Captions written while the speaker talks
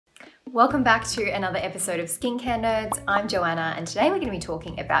Welcome back to another episode of Skincare Nerds. I'm Joanna and today we're going to be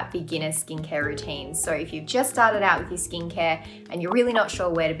talking about beginner skincare routines. So if you've just started out with your skincare and you're really not sure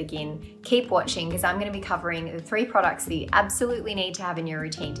where to begin, keep watching because I'm going to be covering the 3 products that you absolutely need to have in your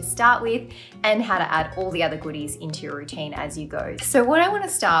routine to start with and how to add all the other goodies into your routine as you go. So what I want to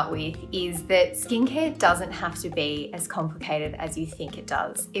start with is that skincare doesn't have to be as complicated as you think it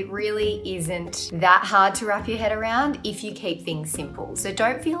does. It really isn't that hard to wrap your head around if you keep things simple. So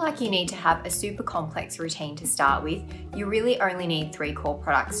don't feel like you need to have a super complex routine to start with. You really only need 3 core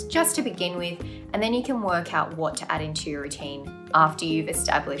products just to begin with, and then you can work out what to add into your routine after you've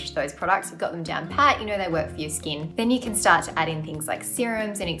established those products. You've got them down pat, you know they work for your skin. Then you can start to add in things like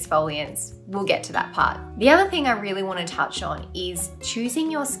serums and exfoliants. We'll get to that part. The other thing I really want to touch on is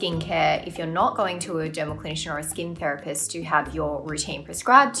choosing your skincare. If you're not going to a dermal clinician or a skin therapist to have your routine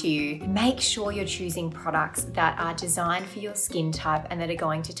prescribed to you, make sure you're choosing products that are designed for your skin type and that are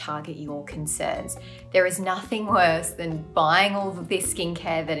going to target your concerns. There is nothing worse than buying all of this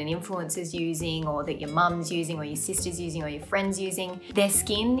skincare that an influencer's using or that your mum's using or your sister's using or your friend's using. Their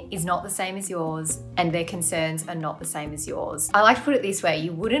skin is not the same as yours and their concerns are not the same as yours. I like to put it this way,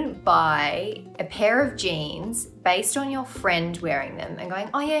 you wouldn't buy a pair of jeans based on your friend wearing them and going,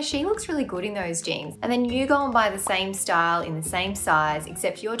 oh yeah, she looks really good in those jeans. And then you go and buy the same style in the same size,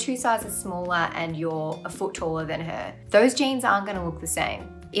 except you're 2 sizes smaller and you're a foot taller than her. Those jeans aren't gonna look the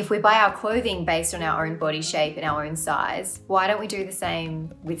same. If we buy our clothing based on our own body shape and our own size, why don't we do the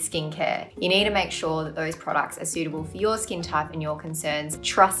same with skincare? You need to make sure that those products are suitable for your skin type and your concerns.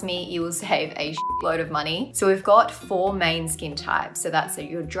 Trust me, you will save a load of money. So we've got 4 main skin types. So that's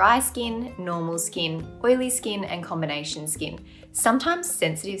your dry skin, normal skin, oily skin, and combination skin. Sometimes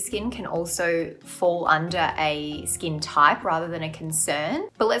sensitive skin can also fall under a skin type rather than a concern.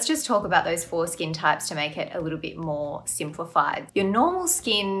 But let's just talk about those 4 skin types to make it a little bit more simplified. Your normal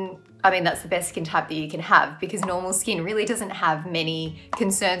skin, I mean, that's the best skin type that you can have because normal skin really doesn't have many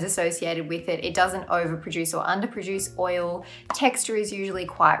concerns associated with it. It doesn't overproduce or underproduce oil. Texture is usually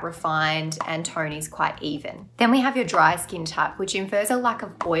quite refined and tone is quite even. Then we have your dry skin type, which infers a lack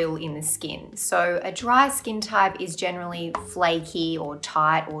of oil in the skin. So a dry skin type is generally flaky or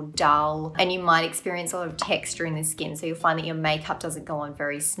tight or dull, and you might experience a lot of texture in the skin. So you'll find that your makeup doesn't go on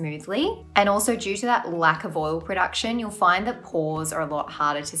very smoothly. And also due to that lack of oil production, you'll find that pores are a lot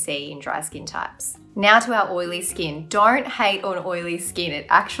harder to see in dry skin types. Now to our oily skin. Don't hate on oily skin, it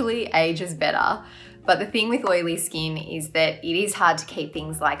actually ages better. But the thing with oily skin is that it is hard to keep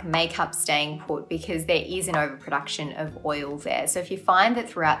things like makeup staying put because there is an overproduction of oil there. So if you find that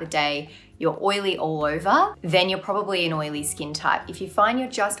throughout the day you're oily all over, then you're probably an oily skin type. If you find you're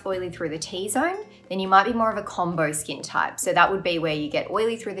just oily through the T-zone, then you might be more of a combo skin type. So that would be where you get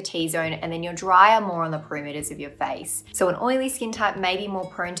oily through the T-zone and then you're drier more on the perimeters of your face. So an oily skin type may be more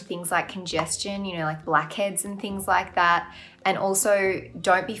prone to things like congestion, you know, like blackheads and things like that. And also,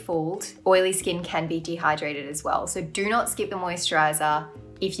 don't be fooled, oily skin can be dehydrated as well. So do not skip the moisturizer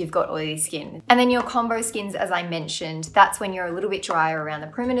if you've got oily skin. And then your combo skins, as I mentioned, that's when you're a little bit drier around the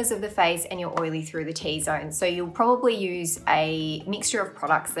perimeters of the face and you're oily through the T-zone. So you'll probably use a mixture of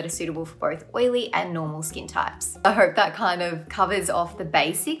products that are suitable for both oily and normal skin types. I hope that kind of covers off the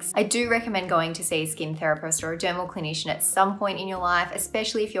basics. I do recommend going to see a skin therapist or a dermal clinician at some point in your life,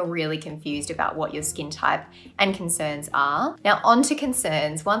 especially if you're really confused about what your skin type and concerns are. Now on to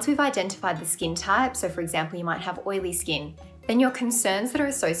concerns. Once we've identified the skin type, so for example, you might have oily skin, then your concerns that are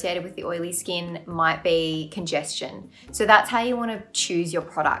associated with the oily skin might be congestion. So that's how you want to choose your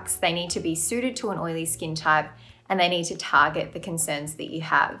products. They need to be suited to an oily skin type and they need to target the concerns that you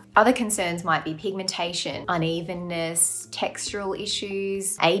have. Other concerns might be pigmentation, unevenness, textural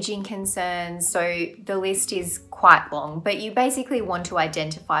issues, aging concerns. So the list is quite long, but you basically want to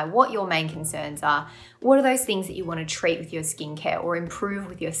identify what your main concerns are. What are those things that you want to treat with your skincare or improve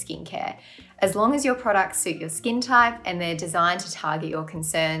with your skincare? As long as your products suit your skin type and they're designed to target your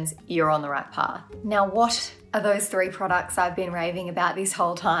concerns, you're on the right path. Now, what are those 3 products I've been raving about this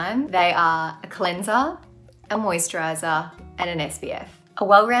whole time? They are a cleanser, a moisturiser, and an SPF. A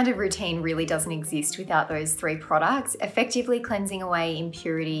well-rounded routine really doesn't exist without those 3 products, effectively cleansing away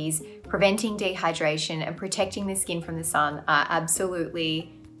impurities, preventing dehydration, and protecting the skin from the sun are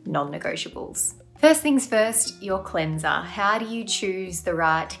absolutely non-negotiables. First things first, your cleanser. How do you choose the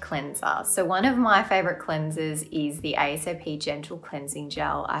right cleanser? So one of my favorite cleansers is the ASAP Gentle Cleansing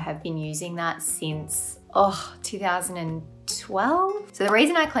Gel. I have been using that since 2012. So the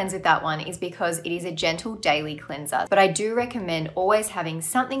reason I cleanse with that one is because it is a gentle daily cleanser. But I do recommend always having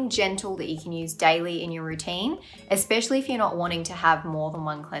something gentle that you can use daily in your routine, especially if you're not wanting to have more than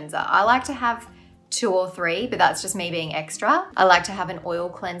one cleanser. I like to have 2 or 3, but that's just me being extra. I like to have an oil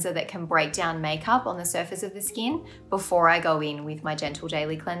cleanser that can break down makeup on the surface of the skin before I go in with my gentle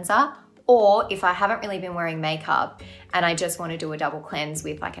daily cleanser. Or if I haven't really been wearing makeup and I just want to do a double cleanse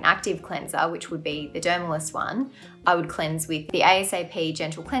with like an active cleanser, which would be the Dermalist one, I would cleanse with the ASAP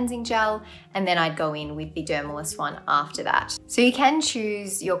Gentle Cleansing Gel, and then I'd go in with the Dermalist one after that. So you can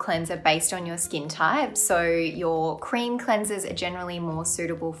choose your cleanser based on your skin type. So your cream cleansers are generally more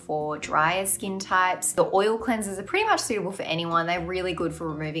suitable for drier skin types. The oil cleansers are pretty much suitable for anyone. They're really good for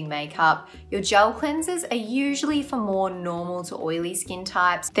removing makeup. Your gel cleansers are usually for more normal to oily skin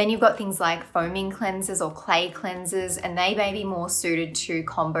types. Then you've got things like foaming cleansers or clay cleansers, and they may be more suited to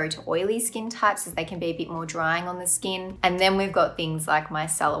combo to oily skin types as they can be a bit more drying on the skin. And then we've got things like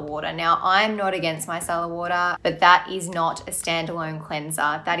micellar water. Now, I'm not against micellar water, but that is not a standalone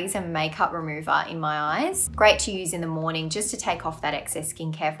cleanser. That is a makeup remover in my eyes. Great to use in the morning just to take off that excess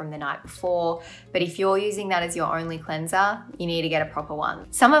skincare from the night before. But if you're using that as your only cleanser, you need to get a proper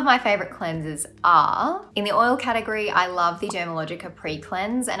one. Some of my favorite cleansers are, in the oil category, I love the Dermalogica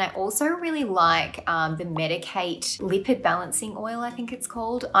PreCleanse, and I also really like the Medicate Lipid Balancing Oil, I think it's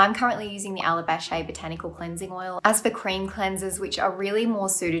called. I'm currently using the Baché Botanical Cleansing Oil. As for cream cleansers, which are really more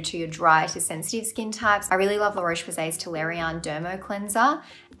suited to your dry to sensitive skin types, I really love Roche-Posay's Toleriane Dermo-Cleanser.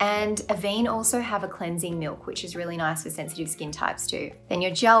 And Avène also have a cleansing milk, which is really nice for sensitive skin types too. Then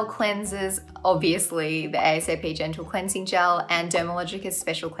your gel cleansers, obviously the ASAP Gentle Cleansing Gel and Dermalogica's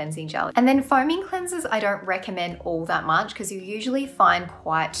Special Cleansing Gel. And then foaming cleansers, I don't recommend all that much because you usually find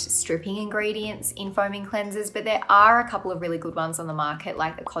quite stripping ingredients in foaming cleansers, but there are a couple of really good ones on the market,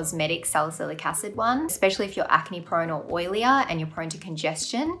 like the Cosmedix Salicylic Acid one, especially if you're acne prone or oilier and you're prone to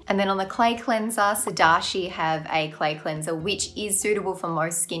congestion. And then on the clay cleanser, Sodashi have a clay cleanser, which is suitable for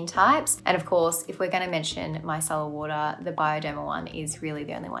most skin types. And of course, if we're going to mention micellar water, the Bioderma one is really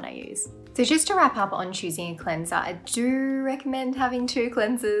the only one I use. So just to wrap up on choosing a cleanser, I do recommend having 2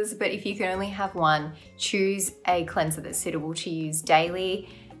 cleansers, but if you can only have one, choose a cleanser that's suitable to use daily.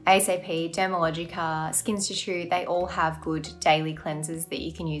 ASAP, Dermalogica, Skin Institute, they all have good daily cleansers that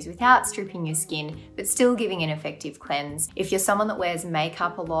you can use without stripping your skin, but still giving an effective cleanse. If you're someone that wears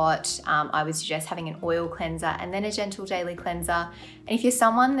makeup a lot, I would suggest having an oil cleanser and then a gentle daily cleanser. And if you're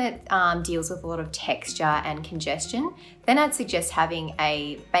someone that deals with a lot of texture and congestion, then I'd suggest having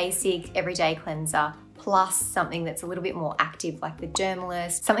a basic everyday cleanser plus something that's a little bit more active like the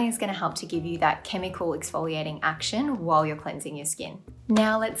Dermalist, something that's going to help to give you that chemical exfoliating action while you're cleansing your skin.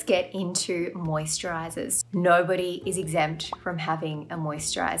 Now let's get into moisturizers. Nobody is exempt from having a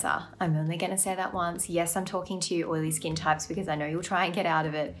moisturizer. I'm only going to say that once. Yes, I'm talking to you oily skin types because I know you'll try and get out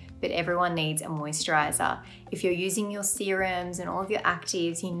of it, but everyone needs a moisturizer. If you're using your serums and all of your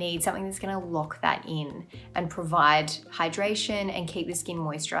actives, you need something that's going to lock that in and provide hydration and keep the skin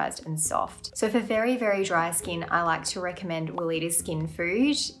moisturized and soft. So for very, very dry skin, I like to recommend Weleda Skin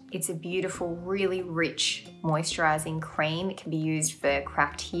Food. It's a beautiful, really rich moisturizing cream. It can be used for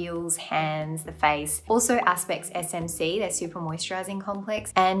cracked heels, hands, the face. Also Aspects SMC, their super moisturizing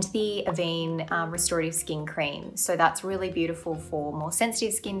complex, and the Avène restorative skin cream. So that's really beautiful for more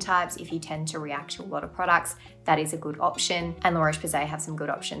sensitive skin types. If you tend to react to a lot of products, that is a good option. And Roche-Posay have some good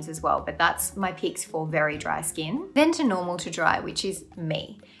options as well, but that's my picks for very dry skin. Then to normal to dry, which is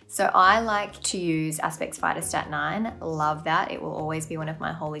me. So I like to use Aspects Phytostat 9, love that. It will always be one of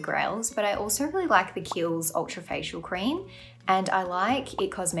my holy grails, but I also really like the Kiehl's Ultra Facial Cream, and I like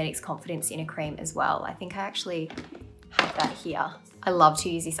It Cosmetics Confidence Inner Cream as well. I think I actually have that here. I love to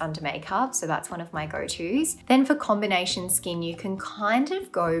use this under makeup, so that's one of my go-tos. Then for combination skin, you can kind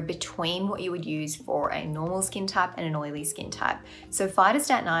of go between what you would use for a normal skin type and an oily skin type. So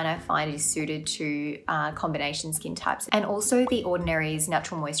Phytostat 9 I find is suited to combination skin types, and also the Ordinary's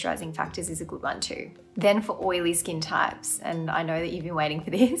Natural Moisturizing Factors is a good one too. Then for oily skin types, and I know that you've been waiting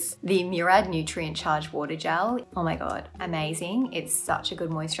for this, the Murad Nutrient Charged Water Gel. Oh my God, amazing. It's such a good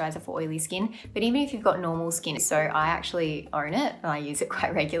moisturizer for oily skin, but even if you've got normal skin, so I actually own it and I use it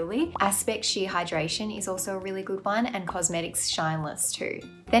quite regularly. Aspect Sheer Hydration is also a really good one, and Cosmedix Shineless too.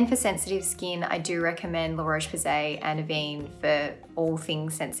 Then for sensitive skin, I do recommend La Roche-Posay and Avène for all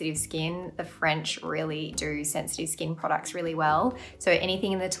things sensitive skin. The French really do sensitive skin products really well. So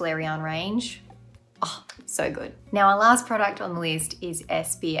anything in the Toleriane range, oh, so good. Now our last product on the list is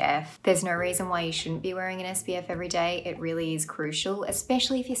SPF. There's no reason why you shouldn't be wearing an SPF every day. It really is crucial,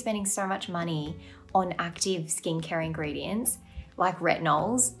 especially if you're spending so much money on active skincare ingredients like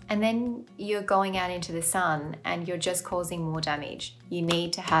retinols, and then you're going out into the sun and you're just causing more damage. You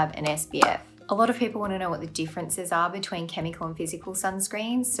need to have an SPF. A lot of people want to know what the differences are between chemical and physical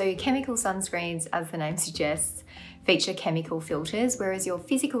sunscreens. So chemical sunscreens, as the name suggests, feature chemical filters, whereas your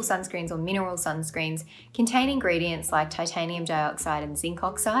physical sunscreens or mineral sunscreens contain ingredients like titanium dioxide and zinc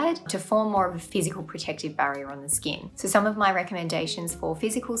oxide to form more of a physical protective barrier on the skin. So some of my recommendations for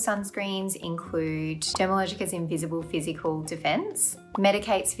physical sunscreens include Dermalogica's Invisible Physical Defense,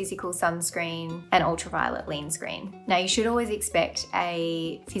 Medicate's Physical Sunscreen, and Ultraviolet Lean Screen. Now, you should always expect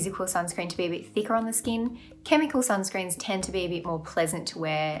a physical sunscreen to be a bit thicker on the skin. Chemical sunscreens tend to be a bit more pleasant to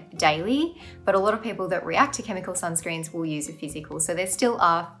wear daily, but a lot of people that react to chemical sunscreens will use a physical. So there still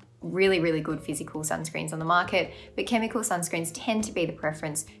are really good physical sunscreens on the market, but chemical sunscreens tend to be the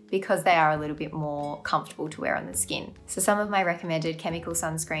preference because they are a little bit more comfortable to wear on the skin. So some of my recommended chemical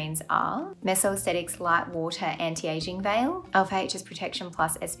sunscreens are Micelle Aesthetics Light Water Anti-Aging Veil, Alpha H's Protection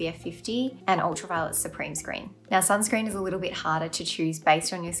Plus SPF 50, and Ultraviolet Supreme Screen. Now, sunscreen is a little bit harder to choose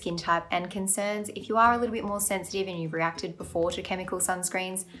based on your skin type and concerns. If you are a little bit more sensitive and you've reacted before to chemical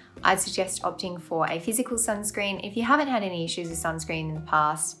sunscreens, I'd suggest opting for a physical sunscreen. If you haven't had any issues with sunscreen in the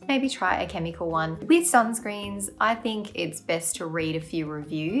past, maybe try a chemical one. With sunscreens, I think it's best to read a few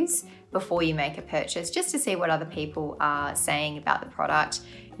reviews before you make a purchase, just to see what other people are saying about the product.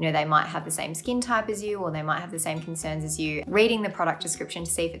 You know, they might have the same skin type as you, or they might have the same concerns as you. Reading the product description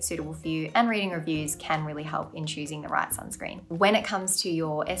to see if it's suitable for you and reading reviews can really help in choosing the right sunscreen. When it comes to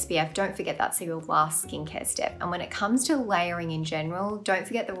your SPF, don't forget that's your last skincare step. And when it comes to layering in general, don't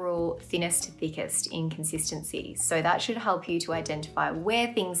forget the rule thinnest to thickest in consistency. So that should help you to identify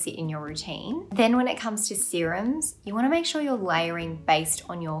where things sit in your routine. Then when it comes to serums, you want to make sure you're layering based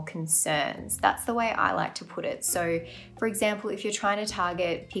on your concerns. That's the way I like to put it. So for example, if you're trying to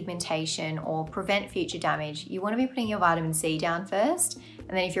target pigmentation or prevent future damage, you want to be putting your vitamin C down first.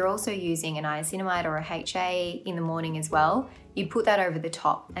 And then if you're also using a niacinamide or a HA in the morning as well, you put that over the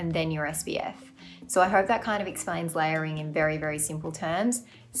top and then your SPF. So I hope that kind of explains layering in very simple terms.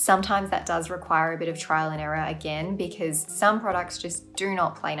 Sometimes that does require a bit of trial and error again, because some products just do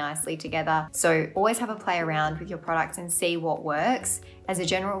not play nicely together. So always have a play around with your products and see what works. As a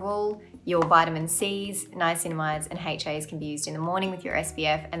general rule, your vitamin C's, niacinamides, and HAs can be used in the morning with your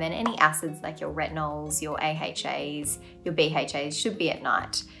SPF, and then any acids like your retinols, your AHAs, your BHAs should be at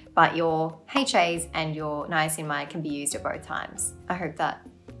night. But your HAs and your niacinamide can be used at both times. I hope that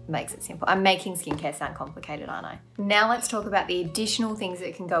makes it simple. I'm making skincare sound complicated, aren't I? Now let's talk about the additional things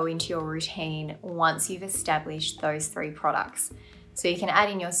that can go into your routine once you've established those 3 products. So you can add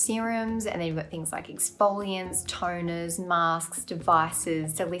in your serums, and then you've got things like exfoliants, toners, masks,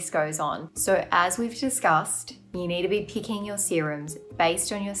 devices, the list goes on. So as we've discussed, you need to be picking your serums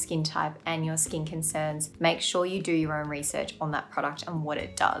based on your skin type and your skin concerns. Make sure you do your own research on that product and what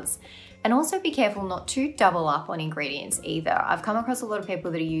it does. And also be careful not to double up on ingredients either. I've come across a lot of people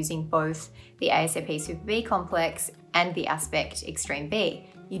that are using both the ASAP Super B Complex and the Aspect Extreme B.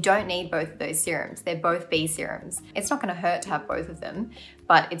 You don't need both of those serums. They're both B serums. It's not gonna hurt to have both of them,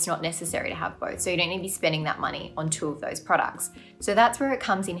 but it's not necessary to have both. So you don't need to be spending that money on 2 of those products. So that's where it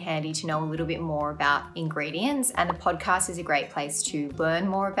comes in handy to know a little bit more about ingredients, and the podcast is a great place to learn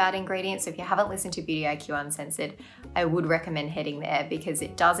more about ingredients. So if you haven't listened to Beauty IQ Uncensored, I would recommend heading there, because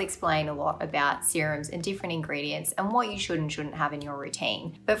it does explain a lot about serums and different ingredients and what you should and shouldn't have in your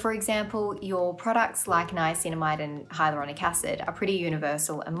routine. But for example, your products like niacinamide and hyaluronic acid are pretty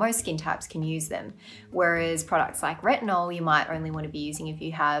universal and most skin types can use them. Whereas products like retinol, you might only want to be using if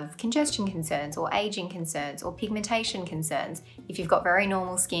you have congestion concerns or aging concerns or pigmentation concerns. If you've got very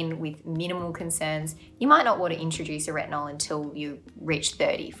normal skin with minimal concerns, you might not want to introduce a retinol until you reach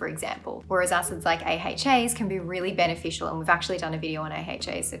 30, for example. Whereas acids like AHAs can be really beneficial, and we've actually done a video on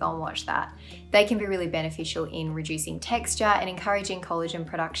AHAs, so go and watch that. They can be really beneficial in reducing texture and encouraging collagen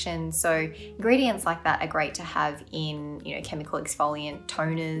production. So ingredients like that are great to have in, chemical exfoliant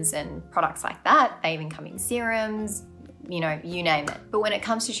toners and products like that. They even come in serums, you name it. But when it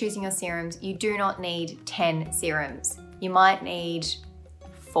comes to choosing your serums, you do not need 10 serums. You might need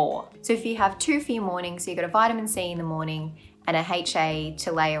 4. So if you have 2 for your morning, so you've got a vitamin C in the morning and a HA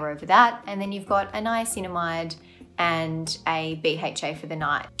to layer over that, and then you've got a niacinamide and a BHA for the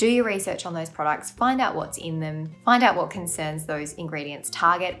night. Do your research on those products, find out what's in them, find out what concerns those ingredients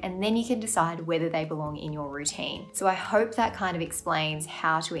target, and then you can decide whether they belong in your routine. So I hope that kind of explains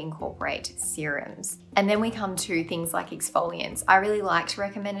how to incorporate serums. And then we come to things like exfoliants. I really like to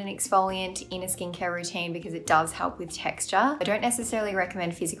recommend an exfoliant in a skincare routine because it does help with texture. I don't necessarily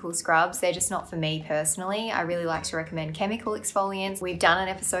recommend physical scrubs. They're just not for me personally. I really like to recommend chemical exfoliants. We've done an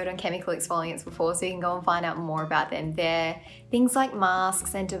episode on chemical exfoliants before, so you can go and find out more about them there. Things like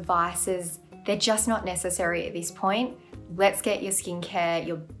masks and devices, they're just not necessary at this point. let's get your skincare,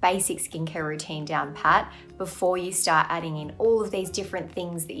 your basic skincare routine down pat before you start adding in all of these different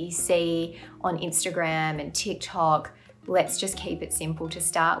things that you see on Instagram and TikTok. Let's just keep it simple to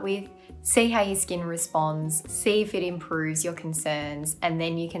start with. See how your skin responds, see if it improves your concerns, and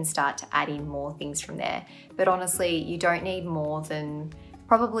then you can start to add in more things from there. But honestly, you don't need more than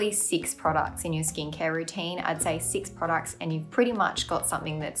probably 6 products in your skincare routine. I'd say 6 products and you've pretty much got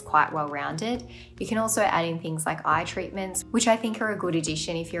something that's quite well-rounded. You can also add in things like eye treatments, which I think are a good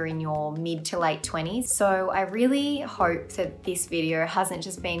addition if you're in your mid to late 20s. So I really hope that this video hasn't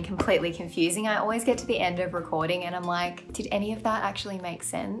just been completely confusing. I always get to the end of recording and I'm like, did any of that actually make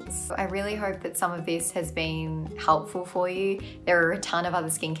sense? I really hope that some of this has been helpful for you. There are a ton of other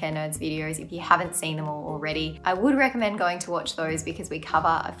Skincare Nerds videos if you haven't seen them all already. I would recommend going to watch those because we cover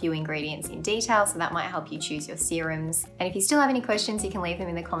a few ingredients in detail, so that might help you choose your serums. And if you still have any questions, you can leave them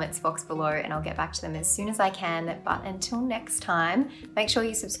in the comments box below and I'll get back to them as soon as I can. But until next time, make sure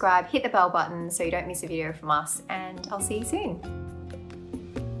you subscribe, hit the bell button so you don't miss a video from us, and I'll see you soon.